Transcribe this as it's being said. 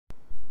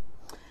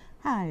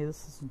Hi,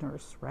 this is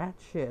Nurse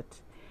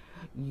Ratchet,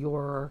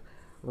 your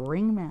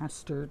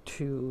ringmaster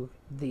to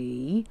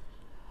the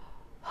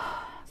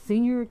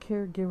senior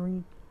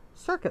caregiving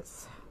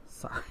circus.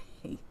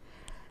 Sorry,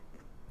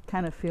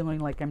 kind of feeling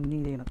like I'm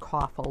needing a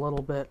cough a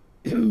little bit.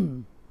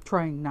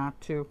 Trying not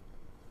to.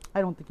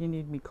 I don't think you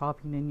need me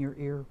coughing in your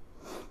ear.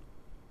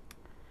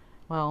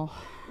 Well,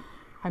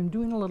 I'm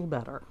doing a little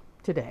better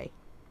today.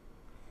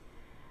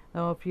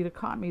 Now, if you'd have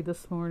caught me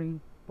this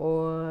morning,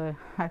 boy,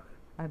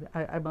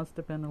 I must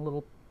have been a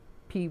little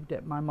peeved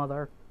at my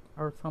mother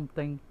or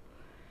something.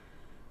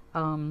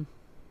 But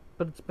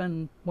it's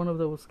been one of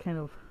those kind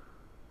of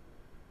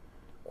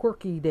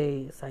quirky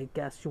days, I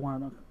guess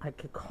I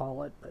could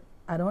call it, but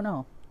I don't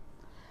know.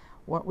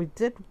 What we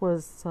did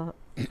was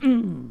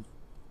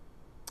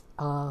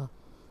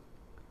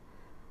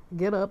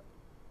get up,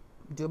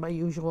 do my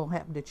usual,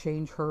 happen to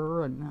change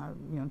her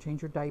and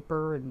change her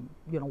diaper and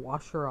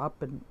wash her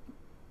up and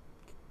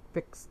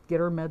get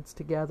her meds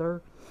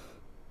together.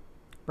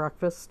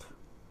 Breakfast.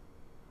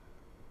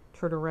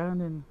 Turn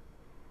around and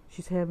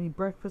she's having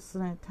breakfast,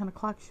 and at 10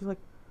 o'clock she's like,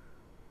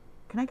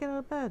 "Can I get out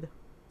of bed?"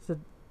 I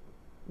said,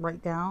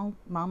 "Right now,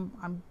 Mom,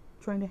 I'm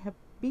trying to have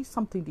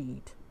something to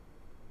eat."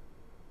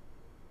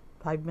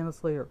 5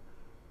 minutes later,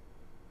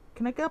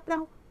 "Can I get up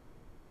now? I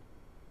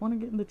want to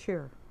get in the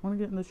chair. I want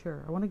to get in the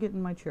chair. I want to get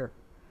in my chair."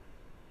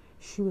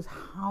 She was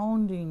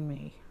hounding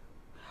me.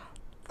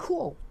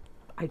 Cool.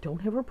 I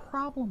don't have a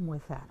problem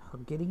with that. Her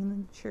getting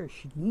in the chair.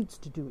 She needs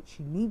to do it.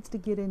 She needs to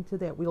get into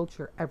that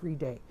wheelchair every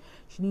day.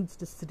 She needs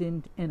to sit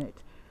in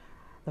it.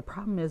 The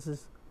problem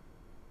is,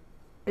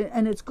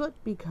 and it's good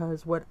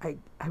because what I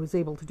was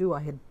able to do, I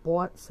had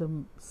bought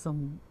some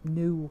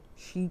new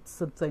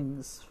sheets and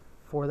things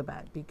for the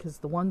bed, because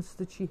the ones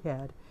that she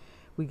had,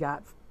 we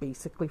got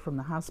basically from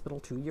the hospital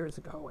 2 years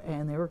ago,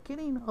 and they were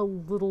getting a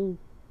little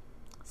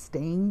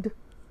stained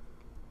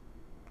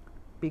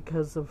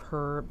because of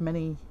her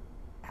many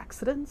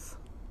accidents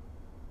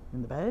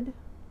in the bed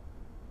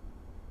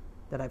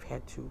that I've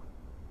had to,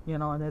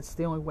 and that's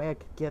the only way I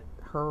could get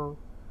her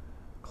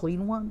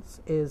clean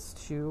ones is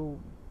to,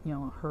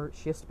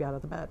 she has to be out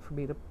of the bed for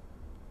me to,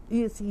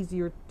 it's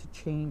easier to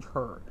change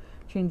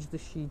the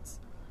sheets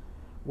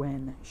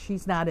when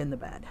she's not in the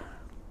bed.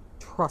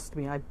 Trust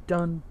me, I've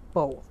done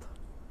both.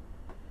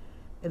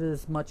 It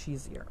is much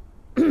easier.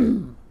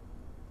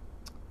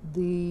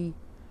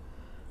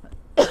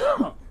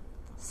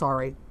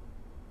 Sorry.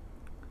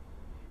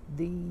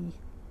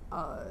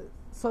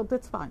 So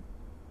that's fine,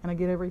 and I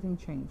get everything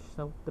changed,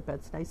 so the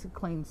bed's nice and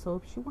clean. So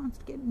if she wants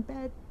to get in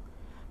bed,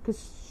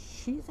 because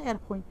she's at a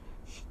point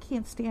she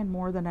can't stand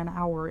more than an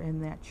hour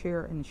in that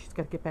chair, and she's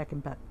got to get back in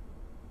bed.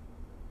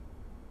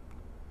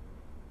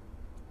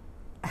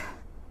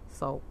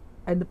 So,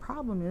 and the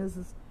problem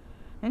is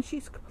and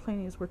she's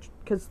complaining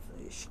because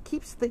she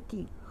keeps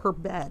thinking her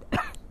bed,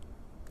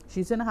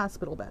 she's in a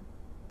hospital bed,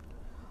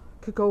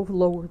 could go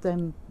lower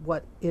than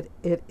what it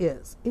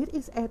is. It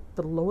is at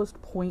the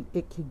lowest point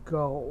it could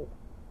go,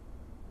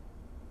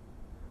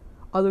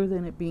 other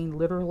than it being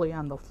literally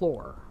on the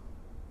floor,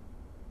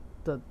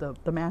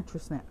 the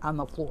mattress net on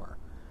the floor.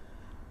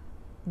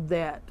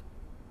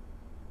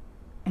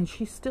 And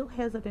she still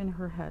has it in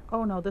her head.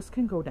 Oh no, this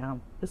can go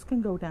down. This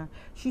can go down.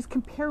 She's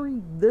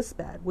comparing this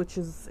bed, which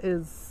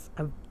is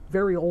a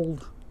very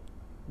old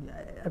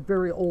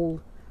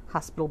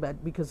hospital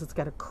bed, because it's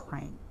got a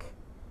crank.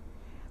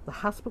 The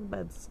hospital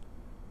beds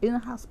in the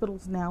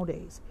hospitals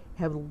nowadays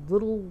have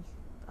little,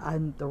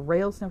 on the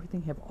rails and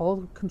everything, have all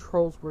the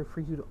controls where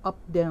for you to up,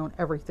 down,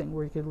 everything,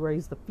 where you can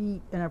raise the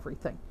feet and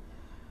everything.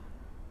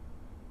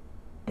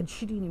 And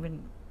she didn't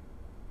even,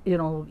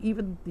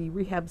 even the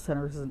rehab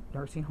centers and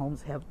nursing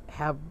homes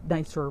have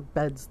nicer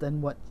beds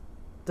than what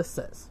this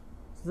is.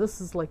 So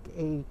this is like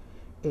a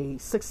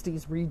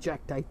 60s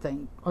reject, I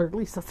think, or at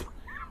least that's what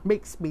it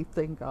makes me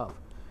think of.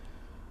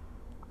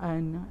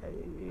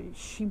 And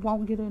she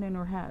won't get it in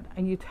her head.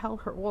 And you tell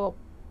her, well,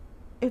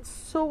 it's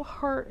so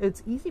hard.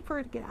 It's easy for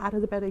her to get out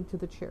of the bed into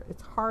the chair.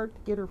 It's hard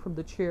to get her from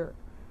the chair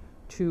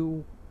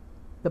to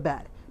the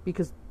bed,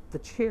 because the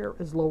chair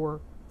is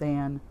lower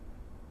than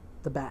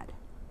the bed.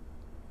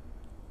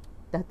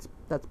 That's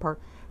part.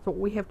 So what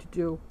we have to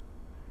do,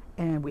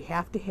 and we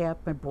have to have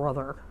my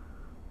brother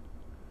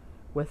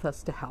with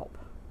us to help,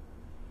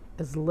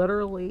 is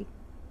literally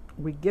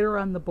we get her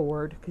on the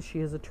board, because she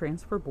has a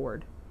transfer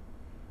board,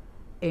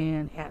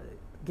 and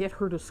get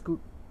her to scoot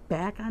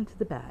back onto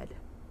the bed,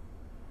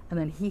 and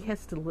then he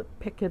has to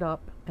pick it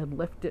up and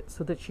lift it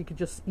so that she could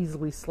just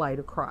easily slide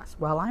across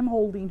while I'm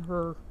holding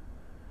her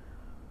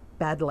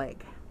bad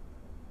leg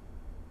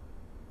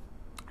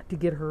to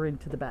get her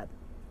into the bed.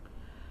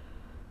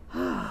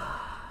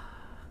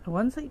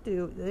 Once they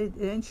do,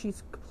 and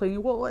she's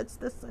complaining, well, it's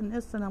this and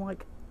this, and I'm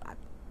like,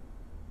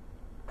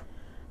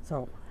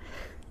 so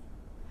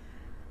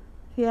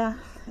yeah,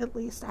 at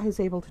least I was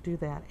able to do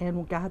that,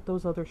 and got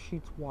those other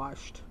sheets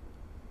washed,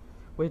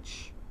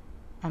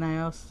 and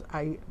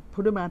I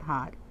put them on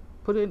hot,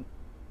 put in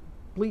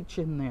bleach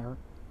in there,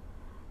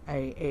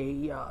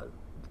 a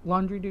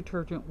laundry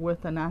detergent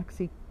with an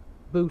oxy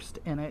boost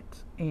in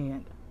it,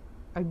 and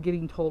I'm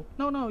getting told,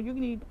 no, you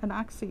need an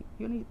oxy,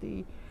 you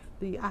need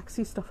the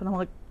oxy stuff, and I'm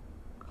like,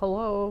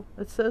 hello,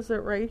 it says it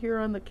right here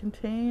on the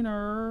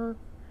container.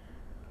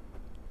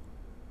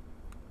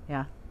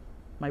 Yeah,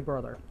 my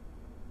brother.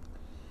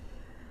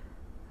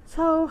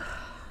 So,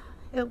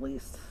 at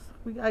least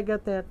I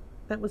got that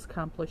was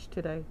accomplished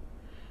today.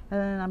 And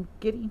then I'm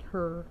getting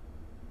her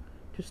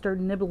to start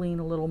nibbling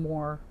a little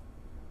more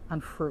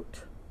on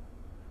fruit,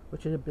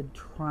 which I have been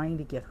trying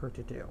to get her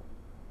to do.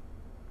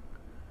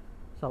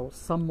 So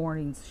some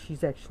mornings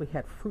she's actually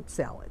had fruit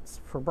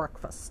salads for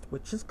breakfast,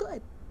 which is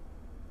good.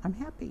 I'm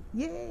happy.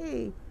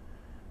 Yay!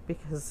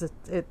 Because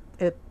it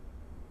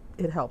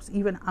helps.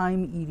 Even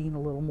I'm eating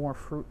a little more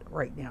fruit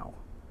right now.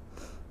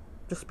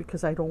 Just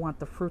because I don't want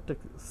the fruit to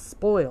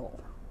spoil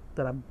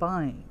that I'm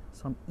buying.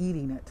 So I'm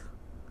eating it.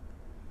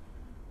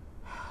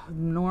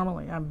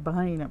 Normally I'm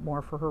buying it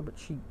more for her, but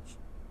she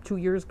 2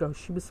 years ago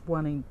she was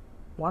wanting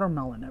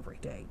watermelon every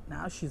day.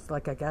 Now she's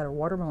like, I got her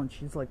watermelon.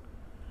 She's like,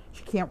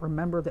 she can't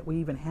remember that we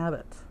even have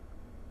it.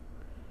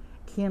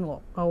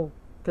 Cantaloupe. Oh,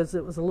 because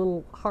it was a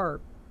little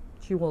hard.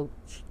 She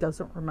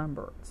doesn't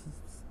remember.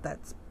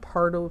 That's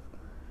part of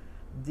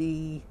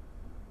the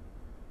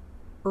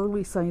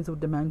early signs of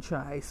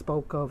dementia I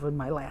spoke of in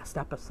my last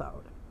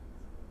episode.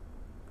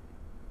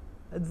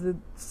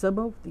 Some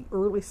of the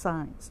early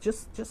signs,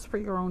 just for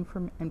your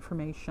own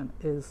information,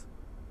 is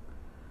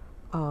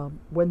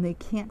when they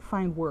can't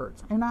find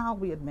words. And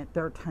I'll admit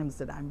there are times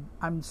that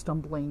I'm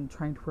stumbling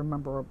trying to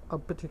remember a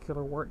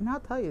particular word. And I'll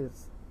tell you,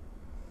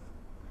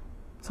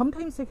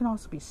 sometimes it can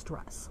also be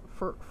stress.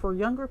 For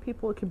younger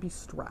people, it can be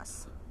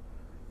stress.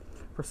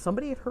 For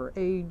somebody at her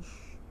age,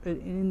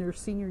 in their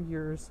senior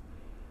years,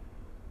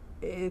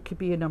 it could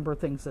be a number of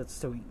things that's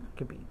doing. It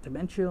could be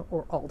dementia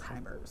or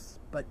Alzheimer's.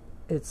 But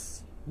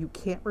you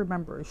can't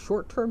remember.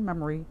 Short-term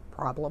memory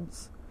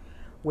problems,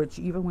 which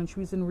even when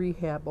she was in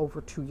rehab over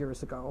 2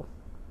 years ago,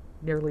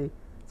 nearly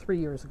 3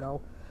 years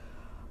ago,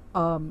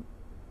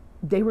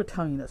 they were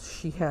telling us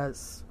she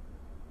has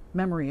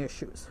memory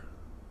issues.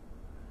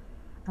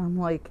 And I'm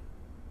like,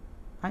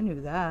 I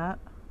knew that.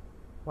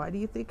 Why do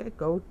you think I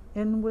go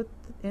in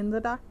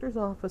the doctor's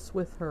office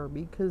with her?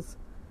 Because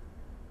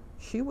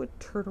she would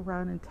turn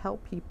around and tell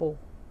people.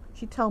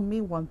 She'd tell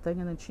me one thing,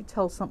 and then she'd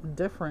tell something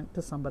different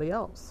to somebody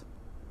else.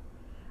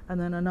 And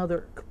then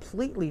another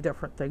completely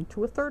different thing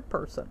to a third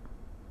person.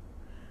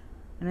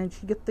 And then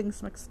she'd get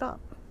things mixed up.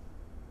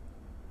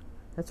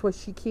 That's why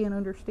she can't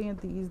understand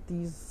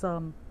these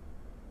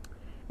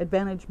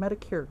Advantage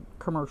Medicare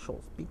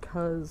commercials,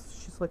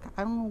 because she's like,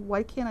 I don't know,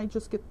 why can't I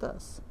just get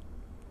this?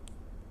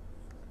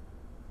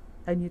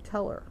 And you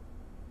tell her.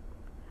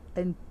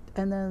 And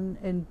then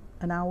in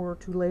an hour or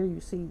two later you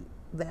see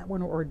that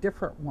one or a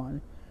different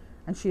one,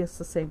 and she has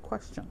the same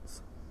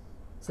questions.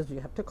 Says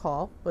you have to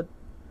call, but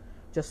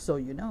just so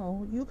you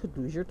know, you could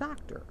lose your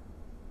doctor.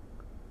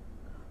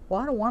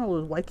 Well, I don't want to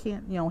lose. Why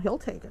can't, he'll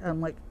take it.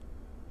 I'm like,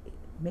 it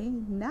may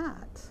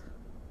not.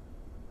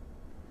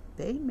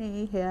 They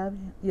may have,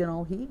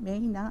 he may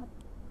not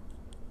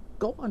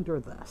go under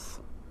this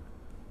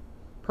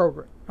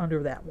program,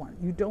 under that one.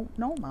 You don't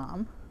know,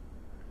 Mom.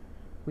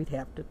 We'd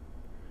have to.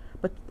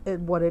 But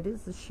what it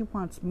is she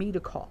wants me to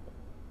call,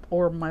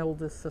 or my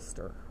oldest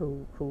sister,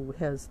 who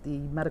has the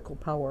medical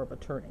power of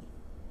attorney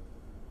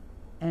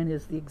and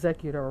is the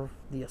executor of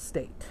the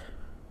estate.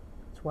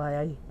 That's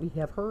why we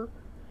have her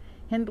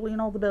handling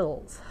all the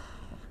bills,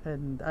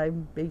 and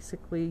I'm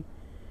basically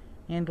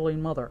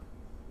handling Mother.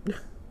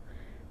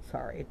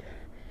 Sorry,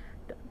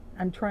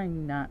 I'm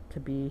trying not to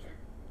be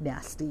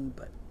nasty,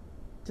 but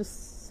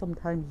just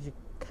sometimes you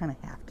kind of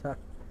have to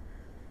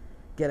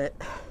get it.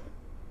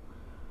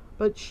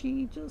 But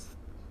she just,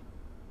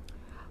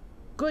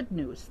 good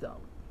news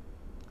though,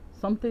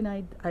 something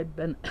I've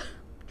been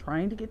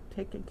trying to get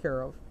taken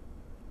care of.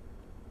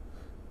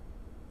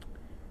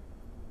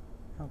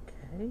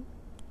 Okay.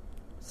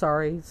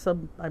 Sorry,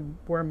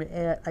 where I'm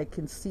at, I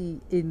can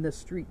see in the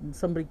street, and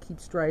somebody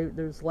keeps driving.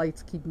 There's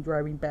lights keeping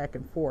driving back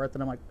and forth,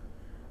 and I'm like,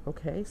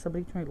 okay,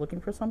 somebody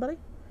looking for somebody?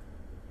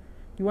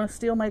 You want to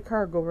steal my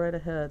car? Go right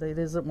ahead. It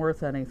isn't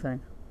worth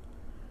anything.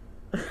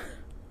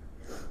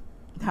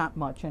 Not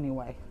much,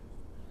 anyway.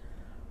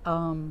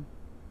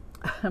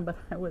 But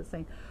I was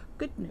saying,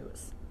 good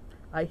news.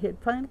 I had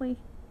finally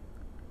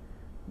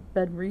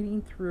been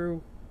reading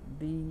through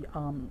the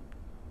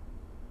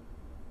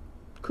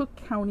Cook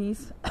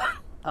County's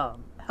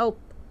help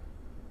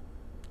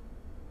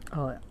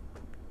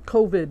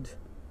COVID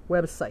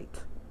website,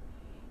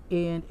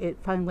 and it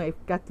finally I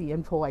got the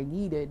info I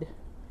needed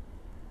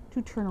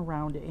to turn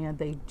around, and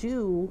they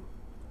do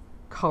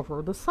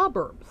cover the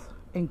suburbs,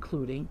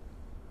 including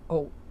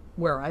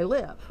where I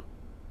live.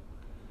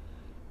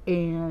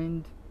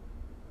 And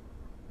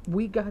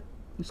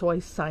so I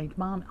signed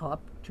Mom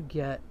up to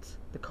get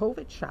the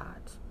COVID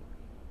shot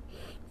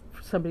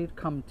for somebody to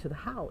come to the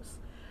house.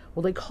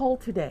 Well, they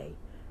called today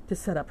to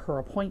set up her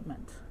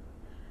appointment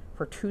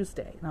for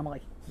Tuesday. And I'm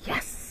like,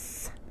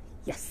 yes.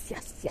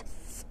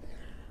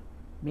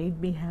 Made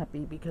me happy,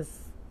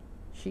 because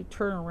she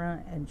turned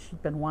around and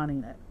she'd been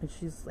wanting it. And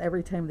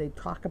every time they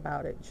talk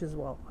about it, she's,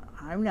 well,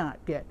 I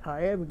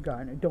haven't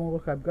gotten it. Don't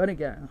look, I'm gonna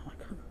get it. And I'm like,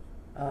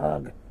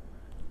 ugh.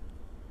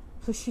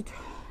 So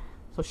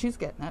she's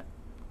getting it.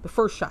 The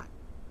first shot.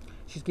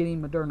 She's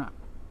getting Moderna.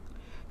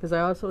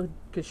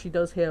 Because she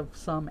does have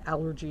some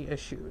allergy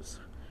issues,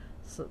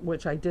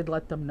 which I did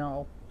let them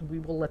know. We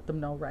will let them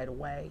know right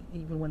away.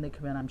 Even when they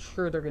come in, I'm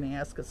sure they're going to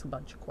ask us a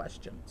bunch of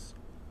questions.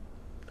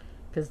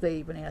 Because they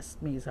even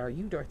asked me, are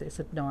you Dorothy? I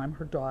said, no, I'm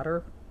her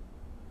daughter.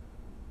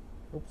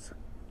 Oops.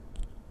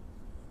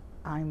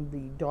 I'm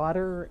the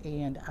daughter,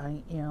 and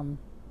I am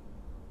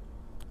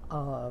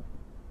her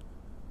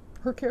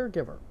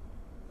caregiver.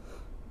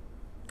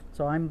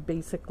 So I'm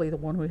basically the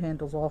one who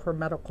handles all her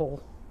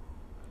medical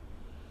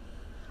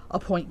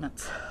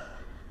appointments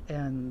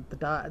and the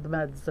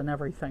meds and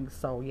everything.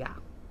 So yeah.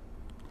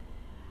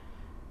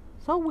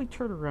 So we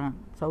turn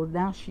around. So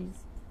now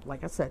she's,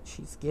 like I said,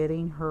 she's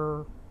getting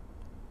her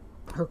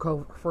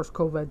first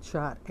COVID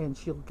shot, and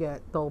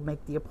they'll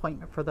make the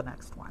appointment for the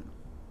next one.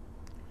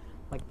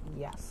 Like,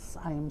 yes,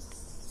 I am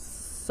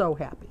so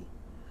happy.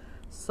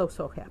 So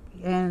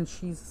happy. And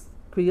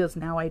because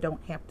now I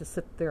don't have to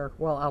sit there.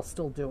 Well, I'll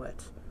still do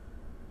it,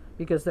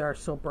 because there are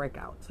still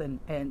breakouts.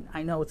 And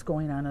I know it's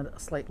going on a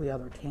slightly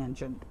other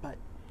tangent, but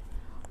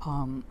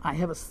I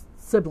have a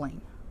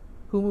sibling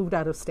who moved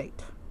out of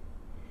state,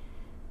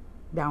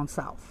 down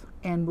south,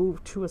 and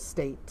moved to a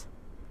state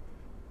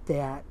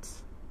that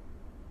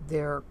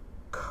their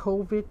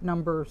COVID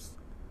numbers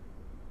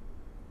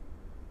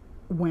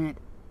went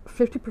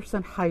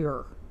 50%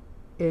 higher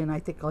in, I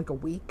think, like a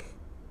week.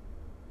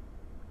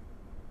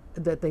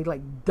 That they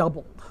like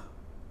doubled,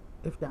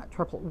 if not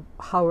tripled.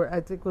 How I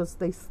think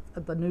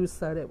the news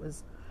said it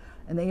was,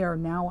 and they are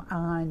now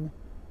on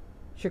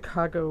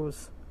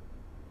Chicago's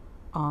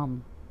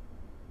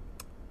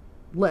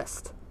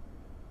list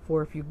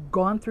for, if you've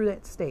gone through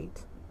that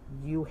state,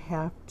 you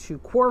have to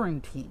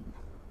quarantine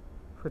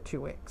for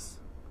 2 weeks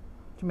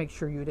to make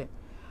sure you didn't.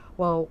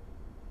 Well,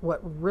 what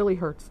really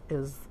hurts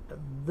is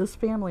this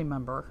family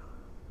member,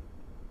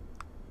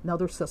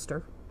 another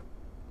sister,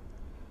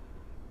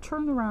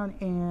 turned around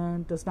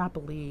and does not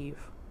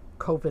believe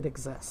COVID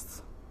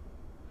exists.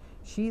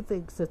 She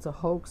thinks it's a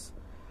hoax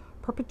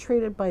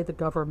perpetrated by the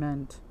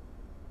government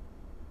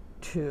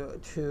to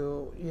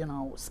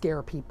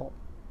scare people.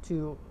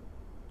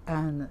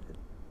 And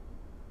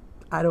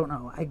I don't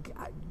know.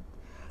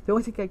 The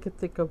only thing I could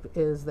think of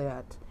is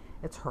that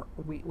it's her.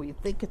 We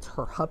think it's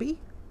her hubby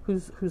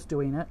who's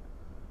doing it,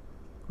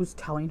 who's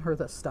telling her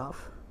this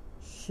stuff.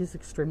 She's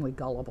extremely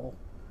gullible.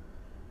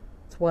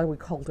 That's why we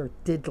called her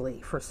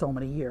Diddley for so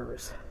many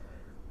years.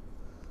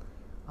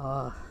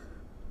 My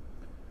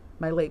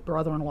late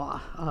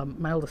brother-in-law,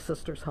 my oldest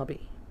sister's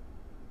hubby,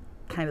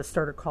 kind of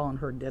started calling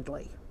her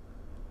Diddley.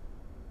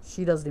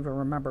 She doesn't even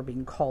remember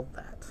being called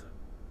that.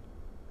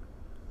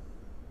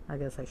 I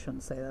guess I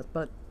shouldn't say that,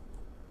 but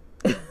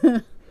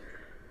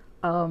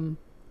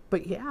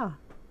but yeah,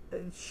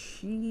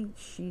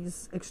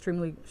 she's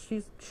extremely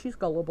she's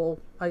gullible.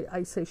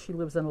 I say she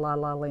lives in La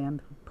La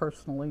Land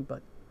personally,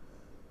 but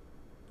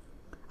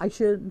I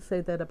shouldn't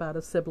say that about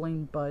a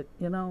sibling. But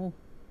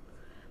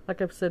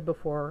like I've said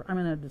before, I'm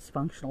in a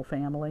dysfunctional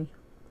family.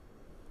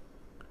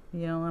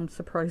 I'm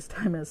surprised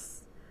I'm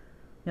as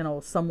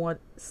somewhat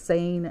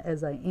sane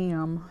as I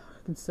am,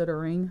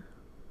 considering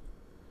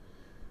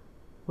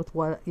with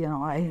what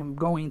I am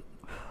going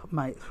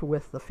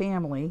with the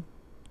family.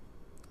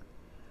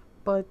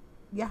 But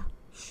yeah,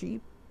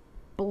 she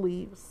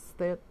believes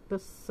that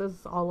this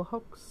is all a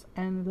hoax.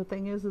 And the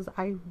thing is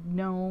I've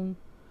known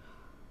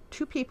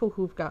 2 people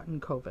who've gotten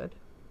COVID.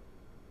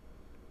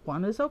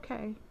 One is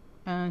okay,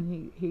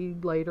 and he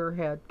later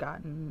had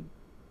gotten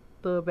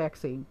the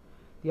vaccine.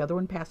 The other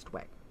one passed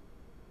away.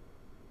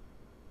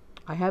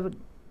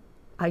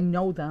 I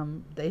know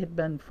them. They had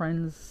been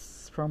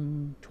friends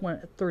from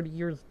 20, 30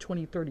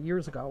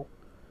 years ago,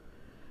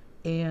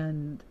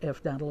 and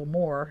if not a little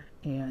more.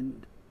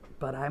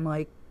 But I'm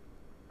like,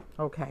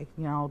 okay,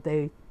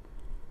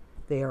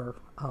 they're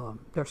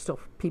still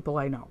people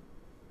I know.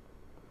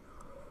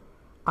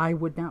 I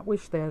would not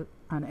wish that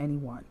on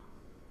anyone,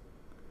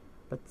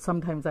 but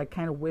sometimes I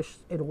kind of wish,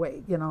 in a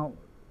way,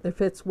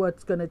 if it's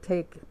what's going to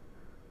take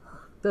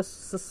this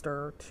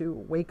sister to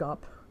wake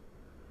up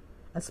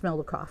and smell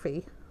the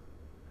coffee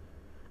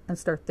and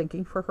start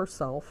thinking for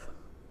herself.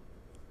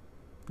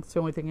 It's the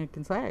only thing I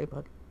can say.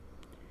 But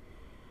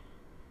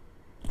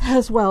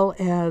as well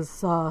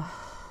as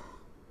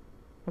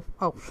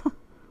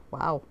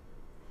wow,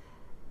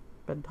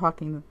 been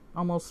talking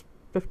almost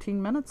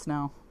 15 minutes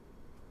now,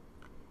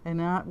 and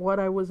not what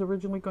I was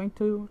originally going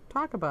to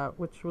talk about,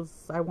 which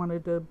was I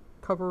wanted to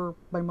cover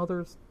my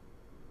mother's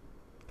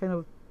kind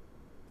of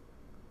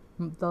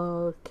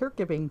the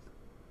caregiving.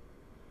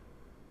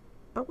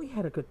 But we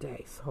had a good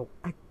day, so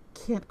I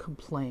can't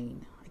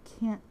complain.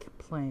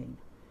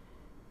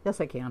 Yes,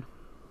 I can.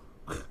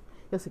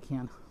 Yes, I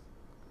can.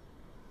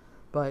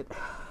 But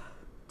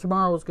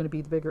tomorrow is going to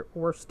be the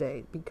worst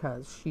day,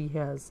 because she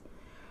has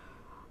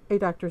a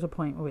doctor's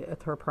appointment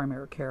with her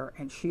primary care,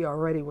 and she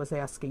already was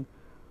asking,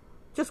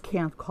 just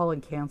can't call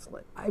and cancel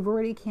it. I've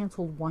already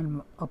canceled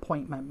one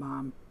appointment,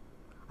 Mom.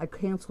 I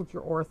canceled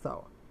your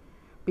ortho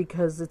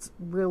because it's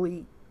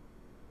really,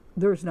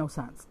 there's no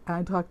sense.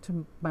 I talked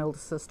to my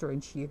oldest sister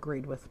and she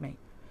agreed with me.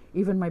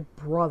 Even my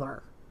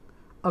brother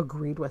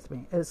agreed with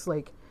me. It's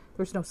like,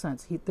 there's no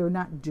sense. They're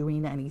not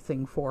doing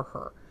anything for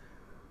her.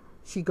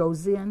 She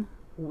goes in.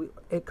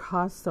 It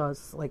costs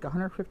us like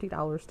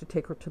 $150 to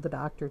take her to the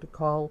doctor, to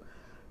call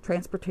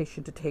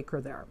transportation to take her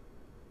there.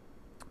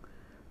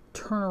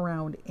 Turn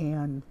around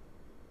and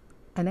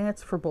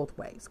that's for both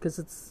ways, because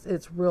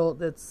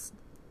it's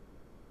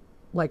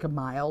like a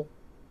mile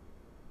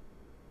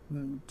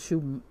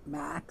to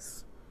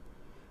max,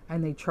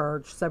 and they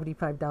charge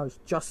 $75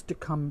 just to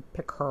come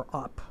pick her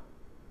up.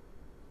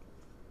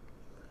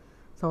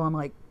 So I'm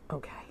like,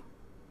 okay.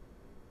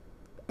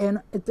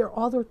 And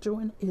all they're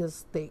doing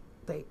is they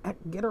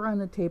get her on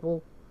the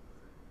table,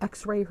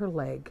 x-ray her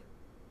leg,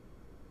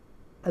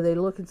 and they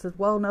look and say,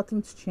 well,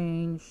 nothing's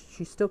changed.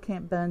 She still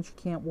can't bend. She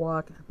can't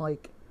walk. I'm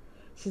like,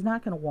 she's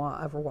not going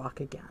to ever walk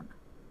again.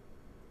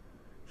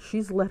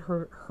 She's let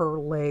her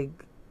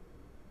leg,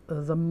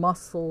 the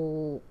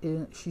muscle,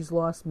 she's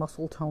lost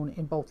muscle tone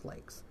in both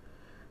legs.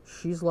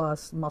 She's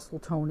lost muscle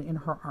tone in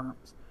her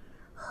arms.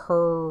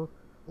 Her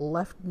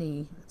left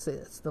knee,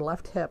 it's the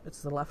left hip,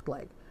 it's the left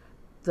leg.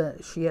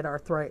 She has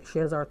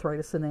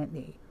arthritis in that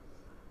knee.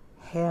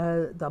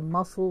 The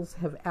muscles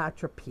have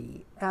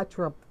atrophied.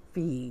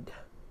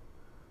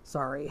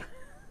 Sorry.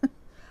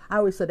 I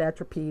always said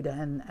atrophied,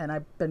 and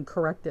I've been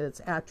corrected.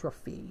 It's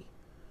atrophy.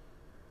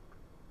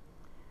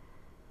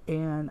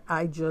 And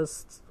I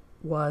just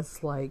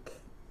was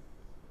like,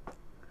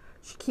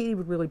 she can't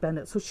even really bend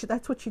it. So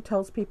that's what she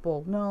tells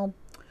people. No,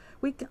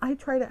 I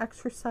try to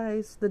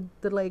exercise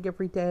the leg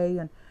every day,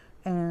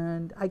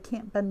 and I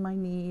can't bend my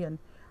knee, and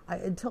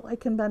until I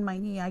can bend my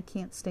knee, I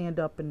can't stand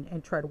up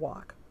and try to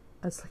walk.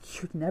 I was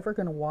like, you're never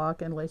going to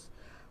walk unless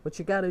what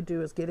you got to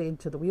do is get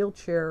into the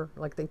wheelchair,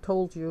 like they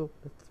told you,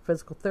 the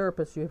physical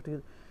therapist. You have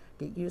to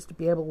get used to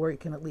be able where you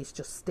can at least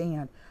just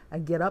stand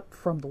and get up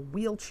from the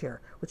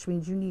wheelchair, which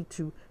means you need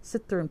to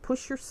sit there and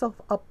push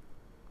yourself up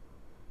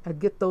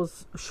and get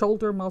those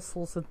shoulder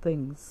muscles and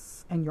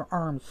things and your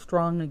arms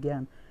strong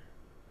again.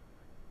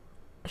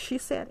 She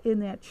sat in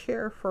that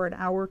chair for an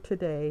hour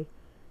today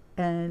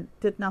and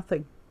did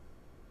nothing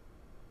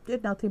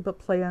but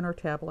play on her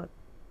tablet,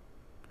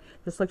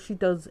 just like she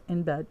does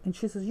in bed. And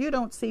she says, you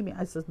don't see me.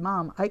 I says,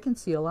 Mom, I can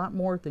see a lot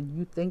more than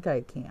you think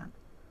I can.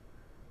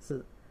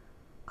 So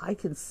I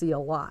can see a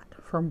lot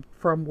from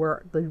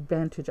where the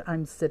vantage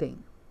I'm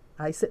sitting.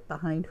 I sit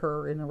behind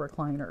her in a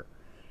recliner,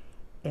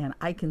 and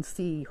I can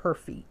see her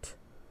feet,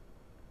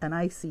 and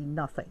I see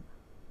nothing.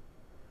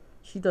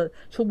 She'll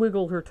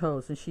wiggle her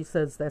toes, and she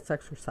says that's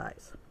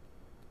exercise.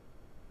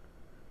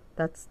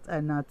 That's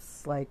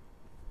like,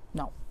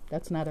 no,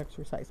 that's not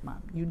exercise,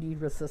 Mom. You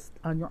need resist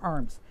on your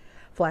arms.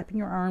 Flapping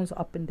your arms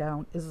up and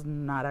down is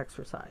not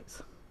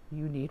exercise.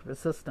 You need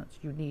resistance.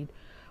 You need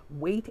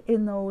weight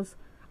in those.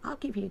 I'll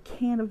give you a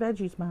can of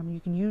veggies, Mom. You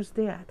can use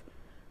that.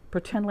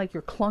 Pretend like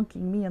you're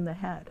clunking me in the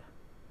head.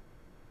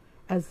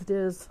 As it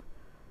is,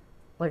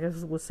 like I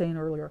was saying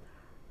earlier,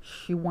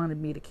 she wanted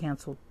me to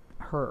cancel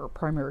her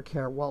primary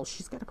care. Well,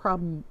 she's got a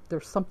problem.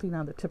 There's something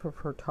on the tip of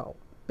her toe,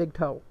 big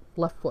toe,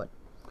 left foot.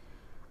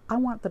 I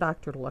want the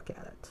doctor to look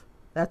at it.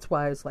 That's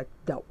why I was like,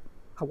 no,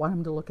 I want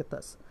him to look at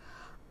this.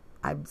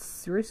 I'm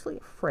seriously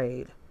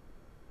afraid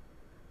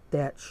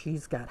that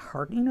she's got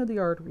hardening of the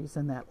arteries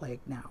in that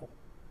leg now,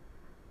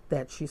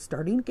 that she's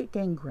starting to get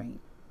gangrene,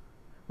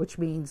 which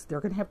means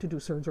they're going to have to do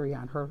surgery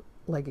on her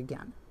leg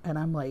again. And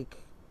I'm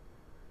like,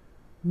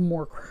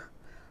 more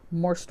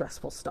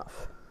stressful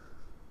stuff.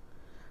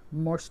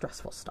 More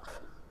stressful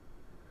stuff.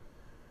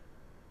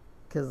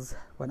 Because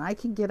when I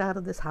can get out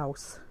of this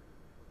house,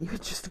 even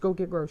just to go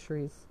get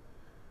groceries,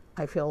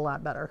 I feel a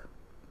lot better.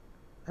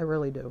 I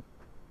really do.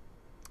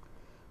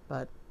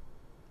 But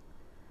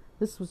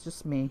this was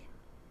just me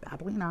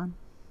babbling on,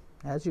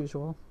 as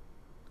usual.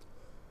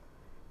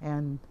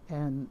 And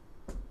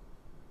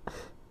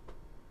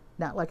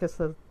not, like I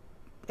said,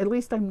 at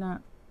least I'm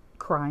not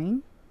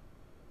crying.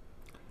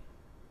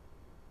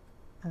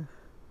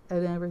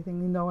 And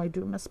everything. You know, I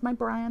do miss my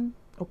Brian.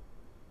 Oh,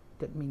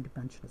 didn't mean to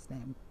mention his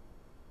name.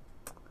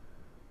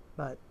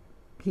 But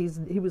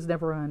he was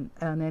never on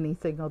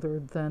anything other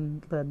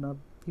than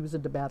he was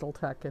into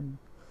BattleTech and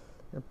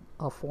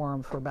a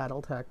forum for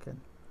BattleTech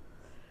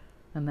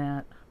and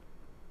that.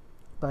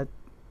 But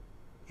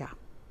yeah,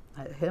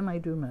 him I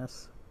do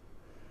miss.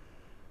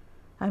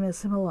 I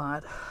miss him a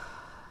lot.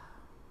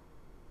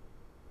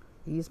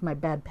 He's my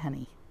bad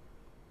penny.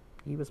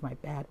 He was my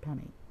bad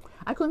penny.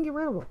 I couldn't get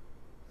rid of him.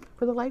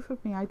 For the life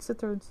of me, I'd sit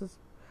there and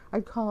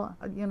I'd call,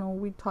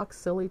 we'd talk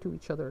silly to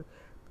each other.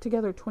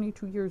 Together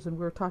 22 years, and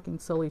we were talking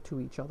silly to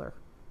each other,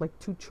 like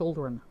two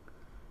children.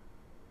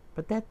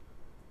 But that,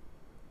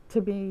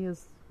 to me,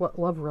 is what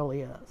love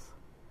really is.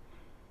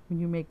 When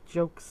you make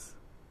jokes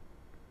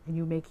and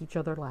you make each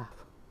other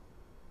laugh.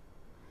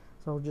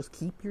 So just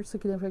keep your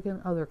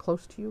significant other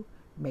close to you,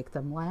 make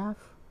them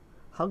laugh,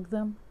 hug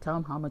them, tell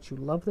them how much you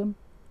love them,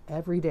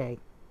 every day.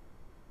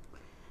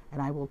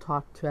 And I will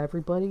talk to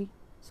everybody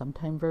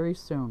sometime very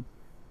soon.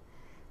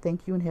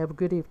 Thank you and have a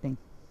good evening.